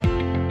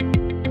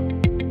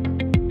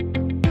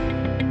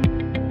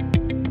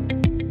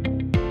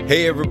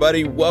Hey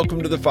everybody,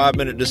 welcome to the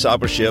 5-Minute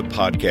Discipleship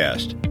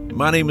Podcast.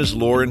 My name is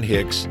Lauren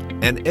Hicks,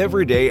 and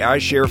every day I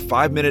share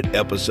 5-minute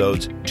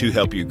episodes to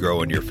help you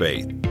grow in your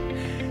faith.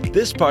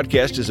 This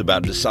podcast is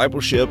about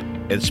discipleship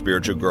and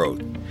spiritual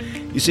growth.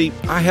 You see,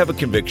 I have a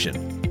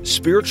conviction.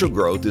 Spiritual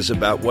growth is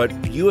about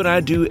what you and I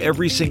do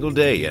every single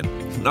day,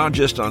 and not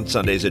just on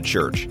Sundays at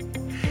church.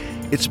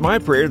 It's my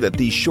prayer that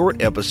these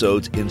short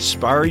episodes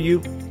inspire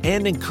you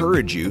and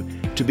encourage you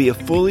to be a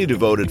fully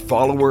devoted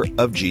follower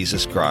of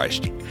Jesus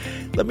Christ.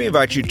 Let me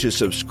invite you to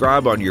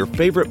subscribe on your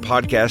favorite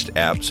podcast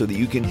app so that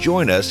you can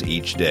join us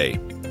each day.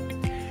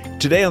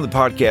 Today on the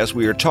podcast,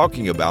 we are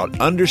talking about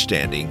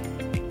understanding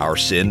our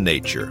sin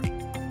nature.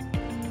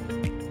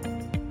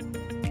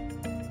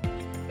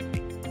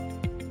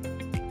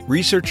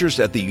 Researchers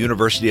at the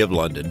University of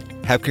London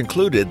have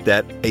concluded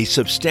that a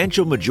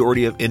substantial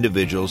majority of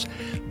individuals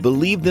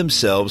believe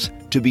themselves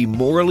to be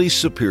morally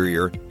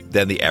superior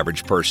than the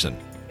average person.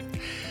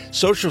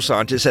 Social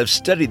scientists have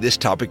studied this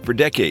topic for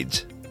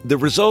decades. The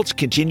results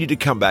continue to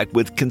come back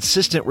with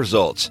consistent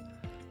results.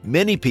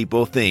 Many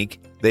people think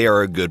they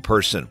are a good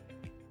person.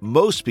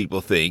 Most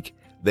people think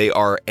they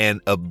are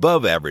an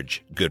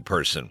above-average good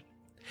person.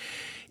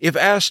 If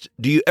asked,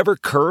 do you ever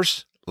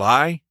curse,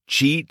 lie,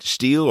 cheat,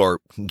 steal, or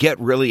get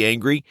really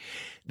angry?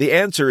 The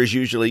answer is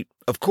usually,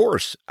 of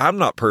course, I'm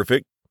not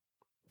perfect,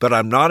 but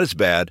I'm not as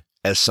bad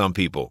as some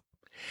people.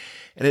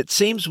 And it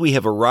seems we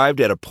have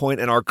arrived at a point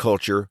in our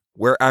culture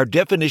where our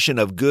definition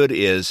of good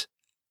is,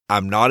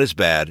 I'm not as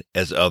bad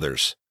as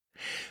others.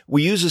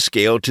 We use a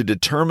scale to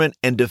determine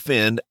and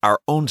defend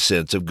our own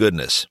sense of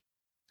goodness.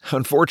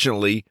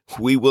 Unfortunately,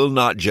 we will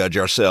not judge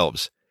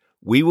ourselves.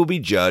 We will be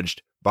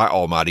judged by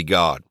Almighty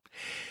God.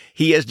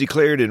 He has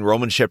declared in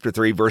Romans chapter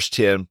 3, verse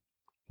 10,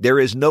 there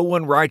is no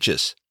one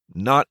righteous,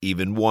 not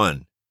even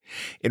one.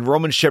 In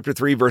Romans chapter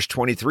 3, verse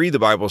 23, the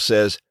Bible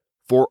says,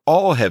 for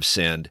all have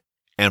sinned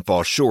and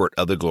fall short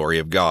of the glory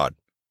of God.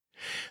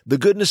 The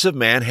goodness of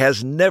man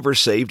has never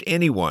saved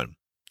anyone.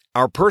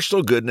 Our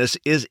personal goodness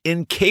is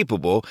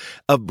incapable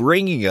of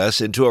bringing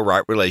us into a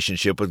right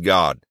relationship with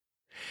God.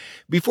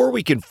 Before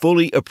we can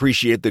fully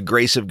appreciate the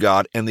grace of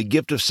God and the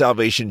gift of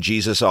salvation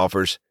Jesus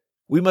offers,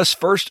 we must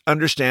first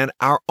understand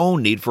our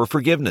own need for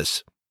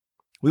forgiveness.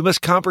 We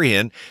must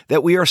comprehend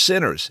that we are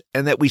sinners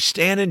and that we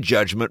stand in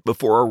judgment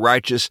before a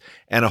righteous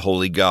and a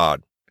holy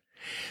God.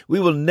 We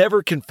will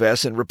never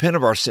confess and repent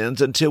of our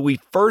sins until we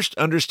first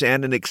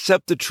understand and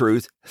accept the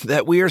truth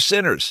that we are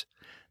sinners.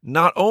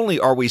 Not only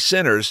are we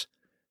sinners,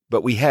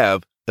 but we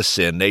have a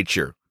sin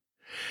nature.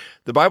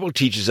 The Bible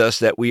teaches us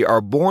that we are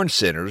born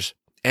sinners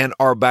and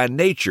are by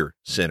nature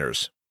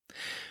sinners.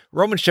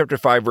 Romans chapter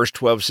 5, verse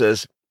 12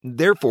 says,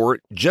 therefore,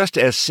 just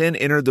as sin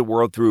entered the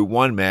world through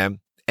one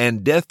man,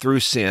 and death through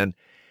sin,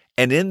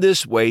 and in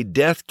this way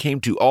death came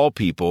to all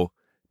people,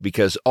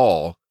 because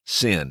all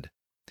sinned.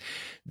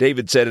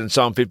 David said in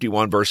Psalm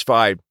 51, verse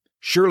 5,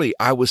 surely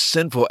I was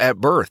sinful at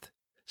birth,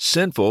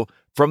 sinful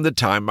from the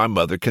time my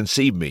mother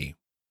conceived me.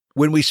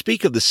 When we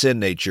speak of the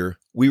sin nature,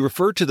 we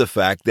refer to the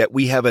fact that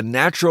we have a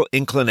natural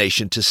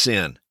inclination to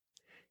sin.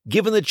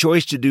 Given the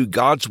choice to do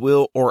God's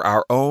will or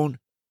our own,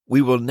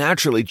 we will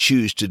naturally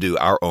choose to do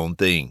our own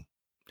thing.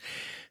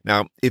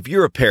 Now, if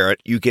you're a parent,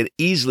 you can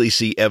easily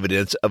see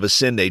evidence of a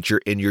sin nature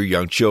in your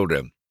young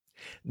children.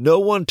 No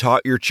one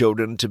taught your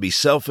children to be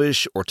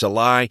selfish or to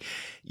lie,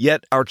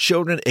 yet our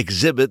children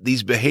exhibit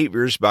these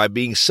behaviors by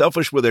being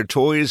selfish with their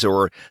toys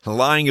or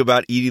lying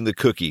about eating the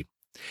cookie.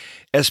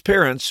 As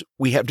parents,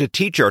 we have to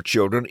teach our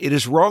children it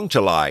is wrong to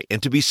lie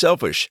and to be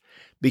selfish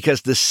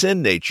because the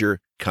sin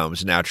nature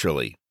comes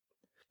naturally.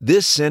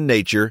 This sin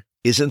nature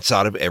is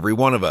inside of every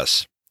one of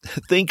us.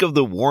 Think of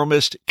the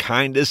warmest,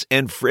 kindest,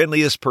 and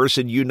friendliest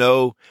person you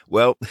know.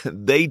 Well,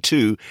 they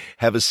too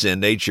have a sin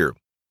nature.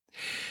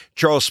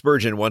 Charles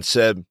Spurgeon once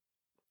said,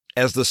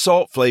 as the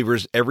salt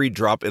flavors every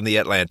drop in the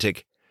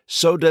Atlantic,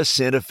 so does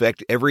sin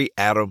affect every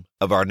atom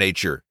of our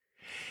nature.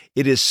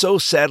 It is so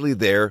sadly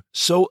there,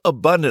 so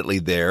abundantly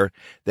there,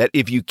 that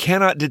if you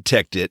cannot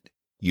detect it,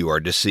 you are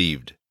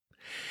deceived.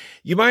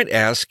 You might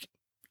ask,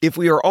 if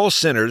we are all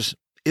sinners,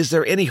 is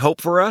there any hope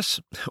for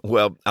us?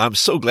 Well, I'm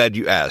so glad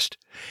you asked.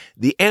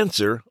 The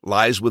answer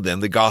lies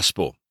within the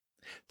gospel.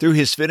 Through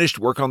his finished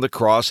work on the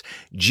cross,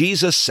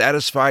 Jesus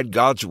satisfied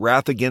God's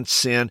wrath against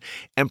sin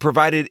and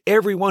provided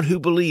everyone who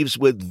believes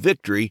with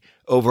victory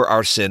over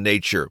our sin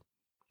nature.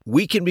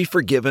 We can be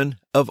forgiven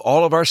of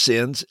all of our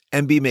sins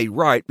and be made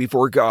right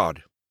before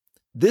God.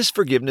 This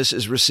forgiveness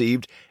is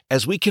received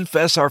as we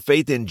confess our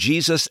faith in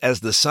Jesus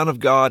as the Son of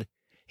God,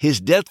 his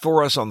death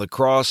for us on the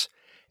cross,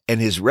 and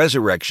his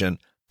resurrection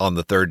on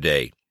the third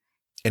day.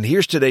 And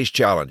here's today's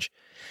challenge.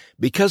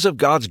 Because of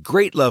God's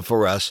great love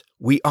for us,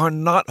 we are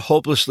not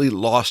hopelessly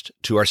lost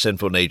to our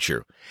sinful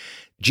nature.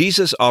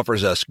 Jesus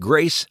offers us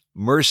grace,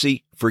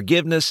 mercy,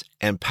 forgiveness,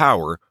 and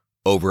power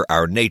over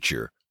our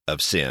nature of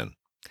sin.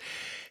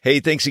 Hey,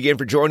 thanks again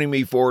for joining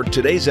me for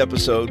today's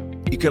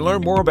episode. You can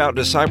learn more about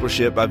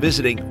discipleship by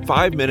visiting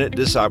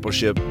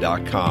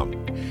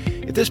 5minutediscipleship.com.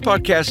 If this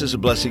podcast is a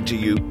blessing to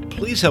you,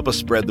 please help us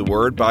spread the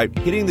word by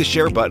hitting the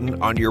share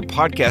button on your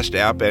podcast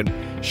app and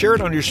share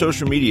it on your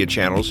social media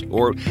channels,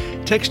 or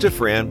text a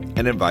friend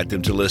and invite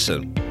them to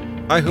listen.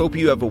 I hope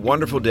you have a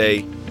wonderful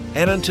day,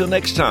 and until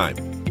next time,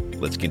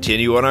 let's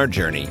continue on our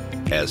journey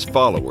as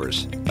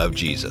followers of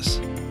Jesus.